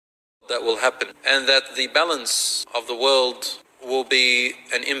that will happen, and that the balance of the world will be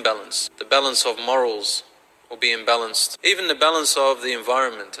an imbalance. The balance of morals will be imbalanced. Even the balance of the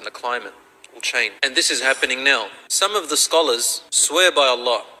environment and the climate will change. And this is happening now. Some of the scholars swear by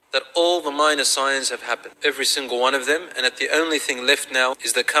Allah that all the minor signs have happened, every single one of them, and that the only thing left now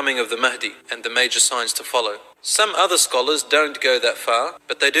is the coming of the Mahdi and the major signs to follow. Some other scholars don't go that far,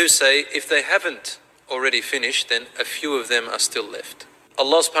 but they do say if they haven't already finished, then a few of them are still left.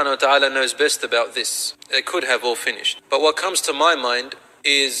 Allah subhanahu wa ta'ala knows best about this. They could have all finished. But what comes to my mind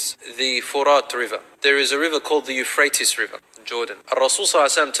is the Furat river. There is a river called the Euphrates River, Jordan. Rasul sallallahu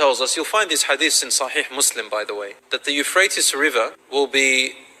alaihi wasallam tells us, you'll find these hadiths in Sahih Muslim, by the way, that the Euphrates River will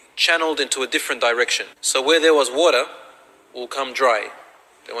be channeled into a different direction. So where there was water will come dry.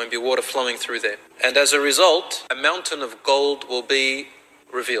 There won't be water flowing through there. And as a result, a mountain of gold will be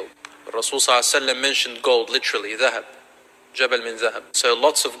revealed. Rasul sallallahu alaihi wasallam mentioned gold, literally, dhahab, jabal min dhahab. So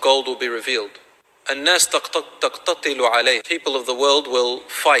lots of gold will be revealed. الناس تقتتل عليه. People of the world will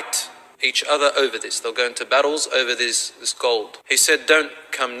fight each other over this. They'll go into battles over this gold. He said, don't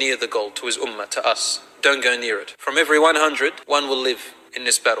come near the gold, to his ummah, to us. Don't go near it. From every 100, one will live in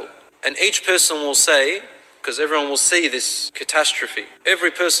this battle. And each person will say, because everyone will see this catastrophe,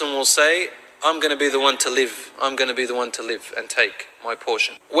 every person will say, I'm going to be the one to live. I'm going to be the one to live and take my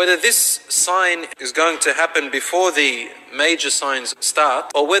portion. Whether this sign is going to happen before the major signs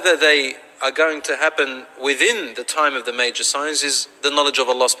start, or whether they are going to happen within the time of the major signs, is the knowledge of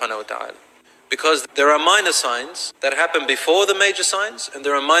Allah subhanahu wa ta'ala. Because there are minor signs that happen before the major signs, and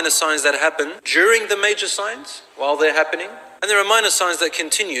there are minor signs that happen during the major signs while they're happening, and there are minor signs that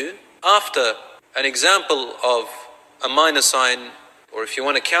continue after. An example of a minor sign, or if you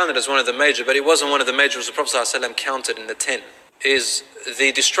want to count it as one of the major, but it wasn't one of the majors, the Prophet ﷺ counted in the 10, is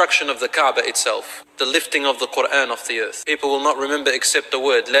the destruction of the Kaaba itself, the lifting of the Quran off the earth. People will not remember except the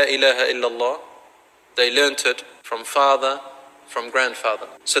word La ilaha illallah. They learnt it from father, from grandfather.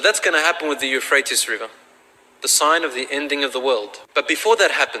 So that's going to happen with the Euphrates River, the sign of the ending of the world. But before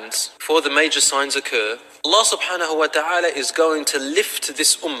that happens, before the major signs occur, Allah subhanahu wa ta'ala is going to lift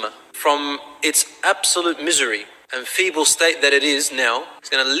this ummah from its absolute misery and feeble state that it is now. He's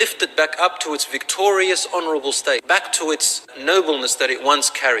going to lift it back up to its victorious, honorable state, back to its nobleness that it once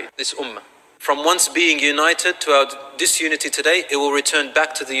carried, this ummah. From once being united to our disunity today, it will return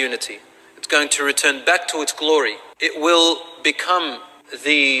back to the unity. It's going to return back to its glory. It will become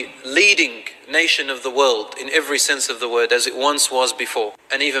the leading nation of the world in every sense of the word, as it once was before,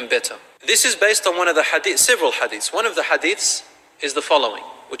 and even better. This is based on one of the hadiths, several hadiths. One of the hadiths is the following,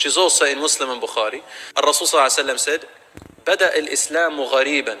 which is also in Muslim and Bukhari. Rasul sallallahu alaihi wasallam said, بدأ الإسلام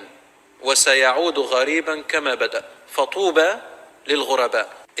غريبا وسيعود غريبا كما بدأ فطوبى للغرباء.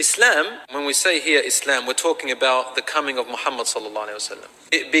 Islam, when we say here Islam, we're talking about the coming of Muhammad sallallahu alaihi wasallam.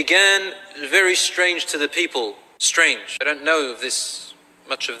 It began very strange to the people, strange. They don't know of this,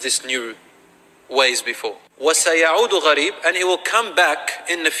 much of this new ways before. وَسَيَعُودُ غَرِيبٌ, and it will come back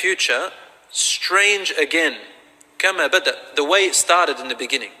in the future strange again. كَمَا بَدَأ, the way it started in the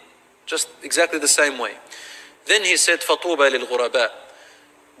beginning, just exactly the same way. Then he said, فَطُوبَى لِلْغُرَبَاء,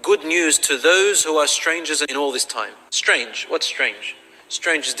 good news to those who are strangers in all this time. Strange, what's strange?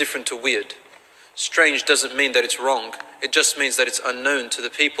 Strange is different to weird. Strange doesn't mean that it's wrong. It just means that it's unknown to the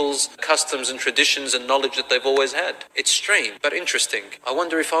people's customs and traditions and knowledge that they've always had. It's strange, but interesting. I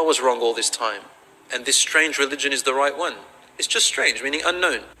wonder if I was wrong all this time, and this strange religion is the right one. It's just strange, meaning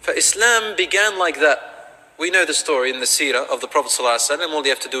unknown. For Islam began like that. We know the story in the seerah of the Prophet ﷺ. All you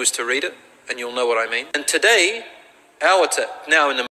have to do is to read it, and you'll know what I mean. And today, now in the